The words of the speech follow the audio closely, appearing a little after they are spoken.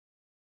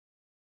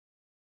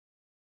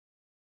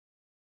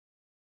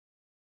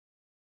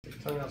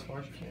Tongue out as far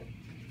as you can.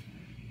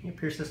 You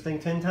pierce this thing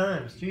 10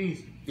 times.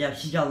 Jeez. Yeah,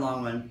 she's got a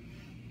long one.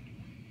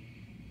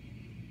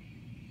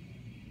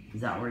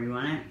 Is that where you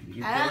want it? Do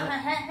you feel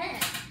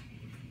it?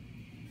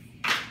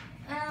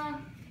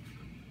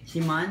 See,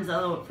 mine's a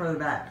little further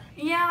back.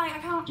 Yeah, like I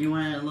can't. Do you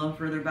want it a little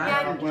further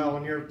back? Yeah, well,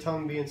 when your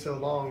tongue being so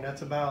long,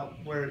 that's about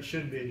where it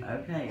should be.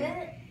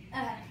 Okay.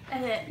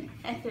 That's it.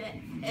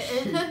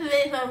 It's just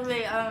this over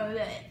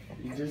there.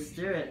 You just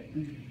do it.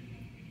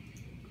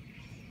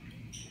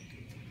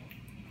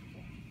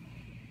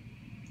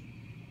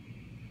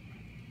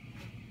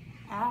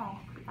 Ow.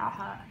 That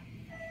hurt.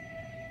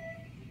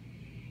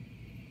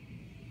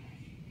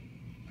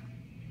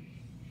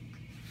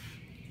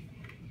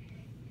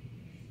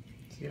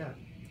 See that?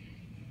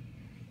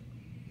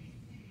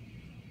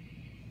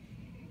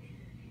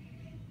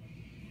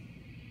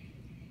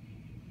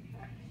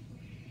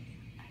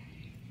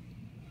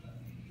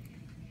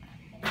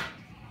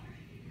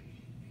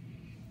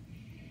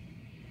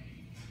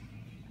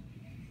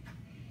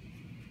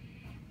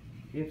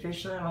 You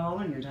officially have a hole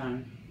in your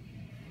tongue.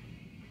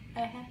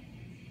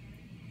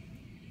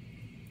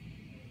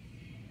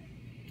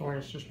 Or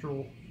it's just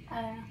drool.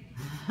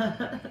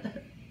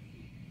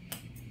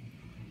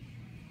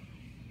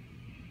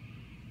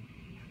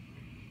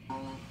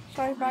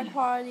 Sorry, bad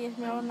quality. It's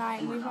middle of the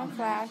night. We've on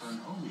flash,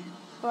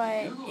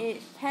 but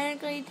it's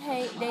technically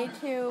day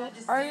 2,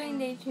 early in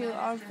day 2.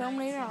 I'll film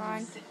later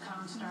on,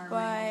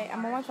 but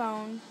I'm on my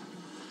phone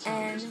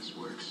and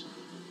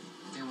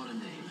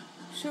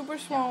super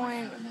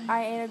swollen.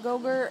 I ate a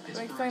Go-Gurt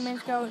like 30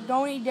 minutes ago.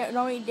 Don't eat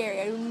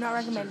dairy. I do not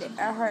recommend it. It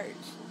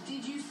hurts.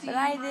 But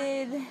I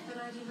did,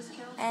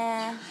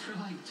 and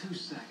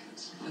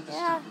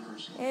yeah,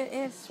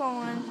 it's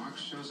swollen.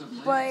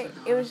 But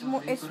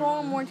it's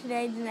swollen more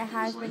today than it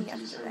has been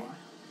yesterday.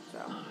 So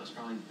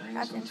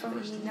that's info you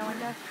need to know, I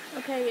guess.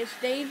 Okay, it's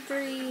day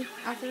 3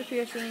 after the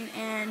piercing,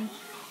 and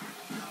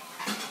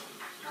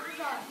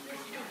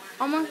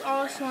almost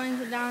all the swellings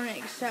are down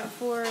except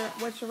for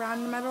what's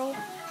around the metal.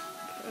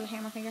 The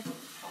hammer finger.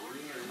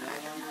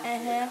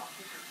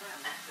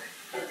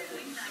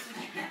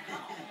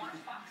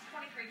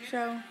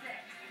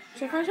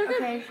 So far so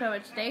good. Okay, so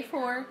it's day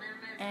 4,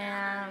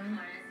 and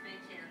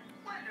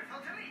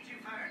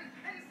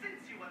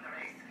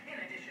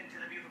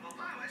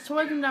so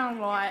I came down a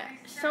lot.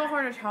 Still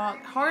hard to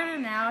talk. Harder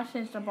now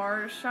since the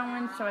bar is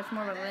showing, so it's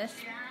more of a lisp.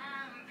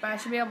 But I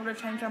should be able to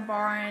change the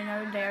bar in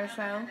another day or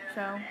so.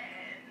 So